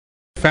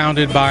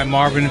founded by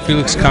Marvin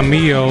Felix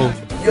Camillo.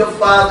 Your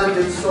father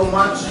did so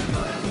much,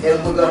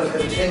 and we're going to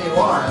continue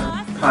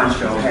on.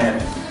 Pancho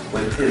had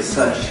with his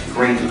such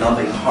great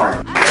loving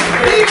heart.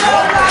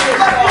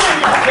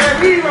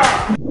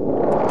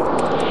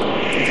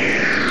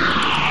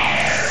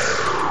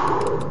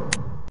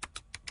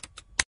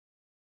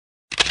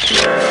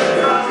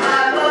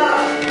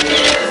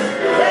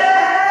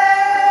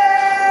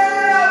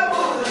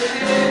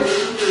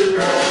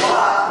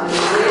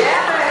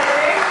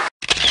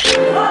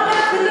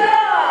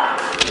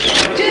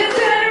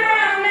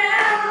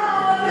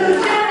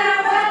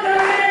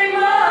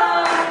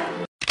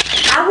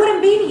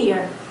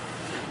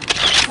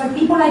 But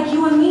people like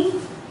you and me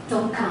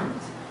don't count.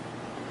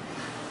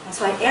 That's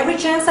why every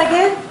chance I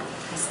get,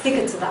 I stick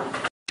it to them.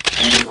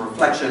 And his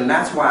reflection,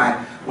 that's why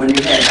when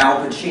you had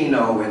Al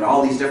Pacino and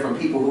all these different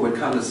people who would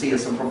come to see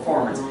us in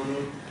performance,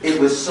 it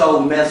was so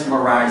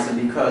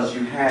mesmerizing because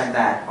you had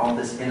that, all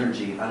this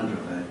energy under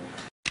it.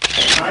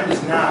 The time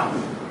is now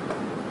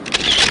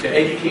to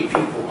educate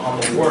people on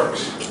the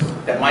works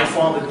that my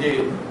father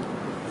did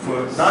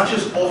for not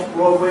just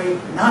off-Broadway,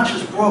 not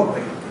just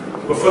Broadway,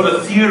 but for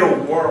the theater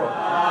world.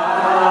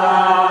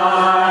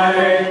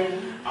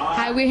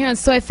 Hi, we're here on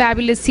Soy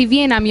Fabulous TV,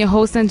 and I'm your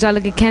host,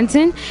 Angelica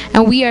Kenton,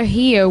 and we are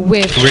here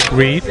with Rick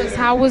Reed.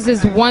 How was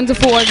this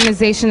wonderful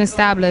organization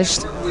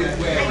established?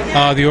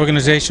 The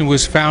organization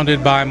was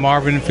founded by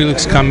Marvin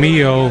Felix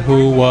Camillo,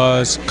 who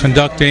was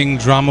conducting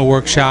drama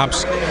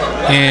workshops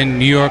in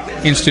New York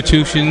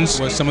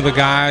institutions. Some of the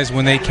guys,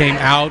 when they came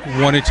out,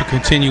 wanted to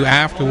continue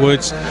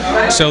afterwards,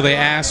 so they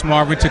asked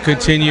Marvin to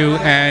continue,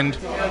 and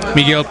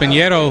Miguel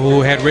Piñero,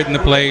 who had written the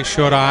play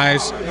Short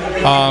Eyes,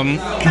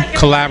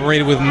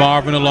 collaborated with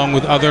Marvin along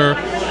with other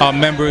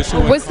members.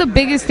 What's the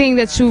biggest thing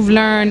that you've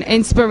learned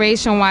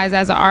inspiration-wise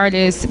as an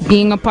artist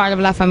being a part of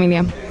La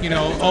Familia? You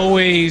know,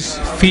 always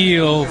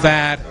feel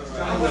that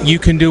you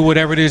can do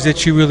whatever it is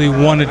that you really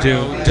want to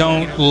do.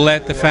 Don't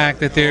let the fact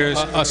that there's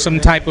some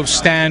type of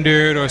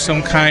standard or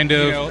some kind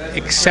of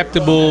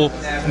acceptable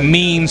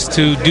means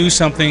to do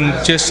something,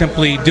 just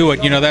simply do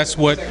it. You know, that's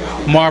what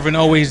Marvin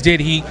always did.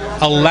 He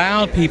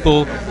allowed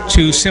people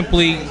to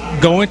simply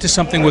go into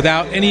something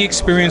without any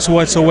experience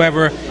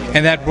whatsoever,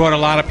 and that brought a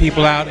lot of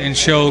people out and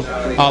showed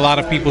a lot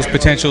of people's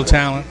potential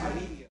talent.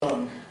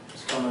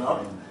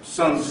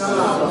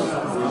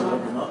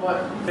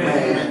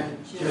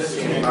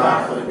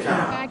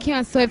 Back here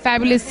on Soy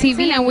Fabulous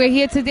TV, and we're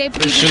here today.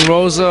 Christian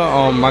Rosa,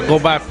 I go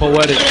by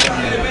Poetic.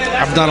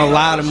 I've done a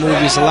lot of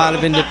movies, a lot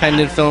of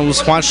independent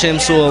films. Juan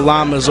Shamsul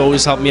Alam has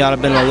always helped me out.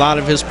 I've been in a lot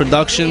of his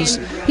productions.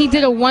 He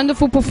did a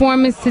wonderful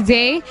performance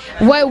today.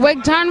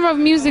 What genre of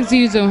music do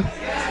you do?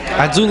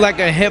 I do like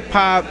a hip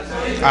hop.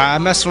 I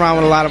mess around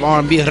with a lot of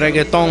R&B,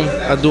 reggaeton.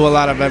 I do a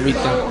lot of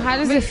everything. How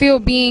does it feel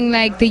being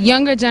like the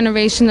younger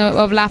generation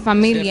of La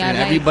Familia? Like,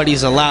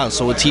 everybody's allowed,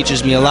 so it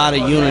teaches me a lot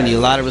of unity, a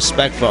lot of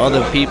respect for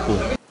other people.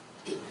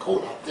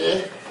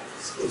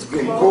 It's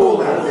getting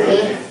cold out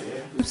there.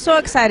 I'm so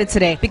excited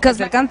today because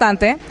the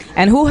cantante,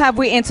 and who have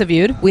we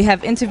interviewed? We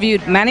have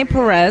interviewed Manny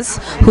Perez,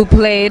 who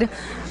played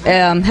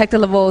Hector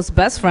Lavoe's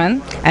best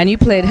friend, and you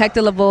played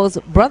Hector Lavoe's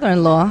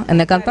brother-in-law in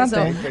the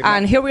cantante.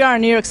 And here we are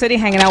in New York City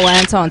hanging out with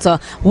Anton. So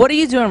what are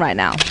you doing right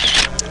now?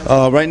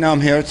 Right now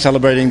I'm here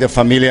celebrating the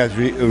Familia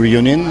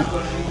reunion,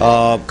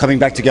 coming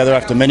back together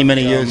after many,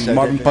 many years.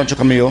 Marvin Pancho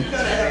Camillo,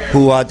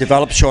 who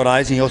developed Short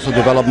Eyes, and he also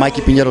developed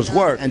Mikey Piñero's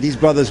work. And these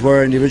brothers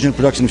were in the original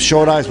production of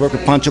Short Eyes, worked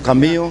with Pancho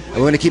Camillo, and we're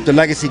going to keep the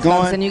legacy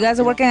going. And you guys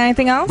are working on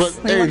anything else?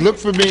 But hey, look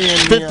for me in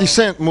 50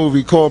 Cent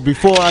movie called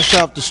Before I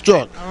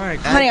Self-Destruct. All right.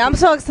 Honey, I'm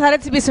so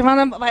excited to be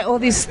surrounded by all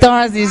these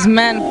stars, these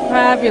men,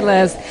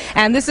 fabulous.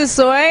 And this is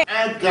Soy.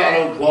 I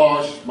gotta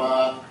wash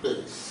my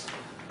face.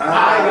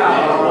 I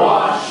gotta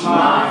wash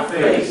my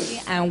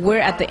face. And we're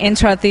at the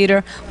Intra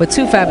Theater with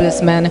two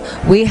fabulous men.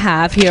 We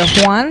have here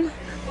Juan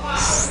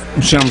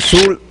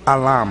Shamsul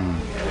Alam.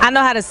 I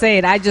know how to say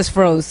it. I just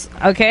froze.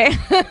 Okay.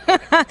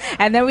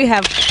 And then we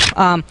have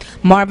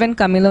Marvin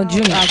Camillo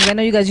Jr. I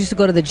know you guys used to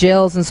go to the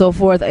jails and so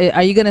forth.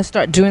 Are you going to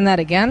start doing that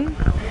again?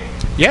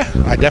 Yeah,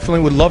 I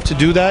definitely would love to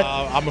do that.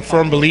 I'm a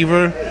firm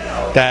believer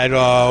that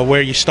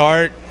where you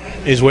start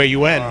is where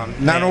you end.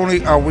 Not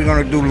only are we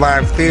going to do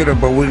live theater,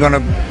 but we're going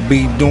to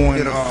be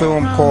doing a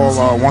film called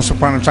Once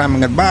Upon a Time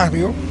in El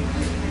Barrio,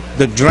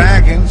 The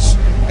Dragons,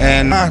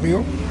 and and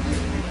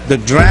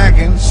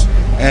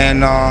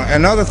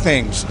other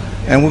things.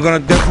 And we're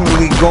going to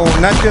definitely go,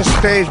 not just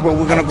stage, but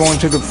we're going to go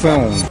into the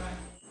film.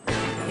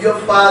 Your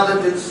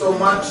father did so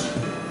much,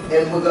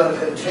 and we're going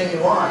to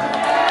continue on.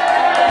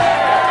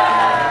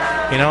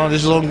 You know,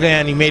 this little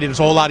man, he made it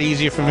a whole lot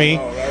easier for me.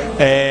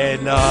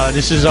 And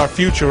this is our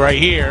future right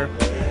here.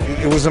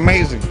 It was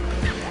amazing.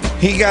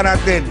 He got out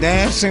there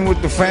dancing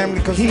with the family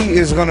because he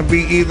is going to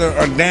be either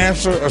a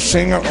dancer, a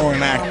singer, or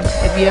an actor.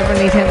 If you ever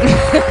need him,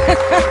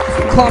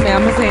 call me.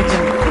 I'm a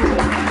agent.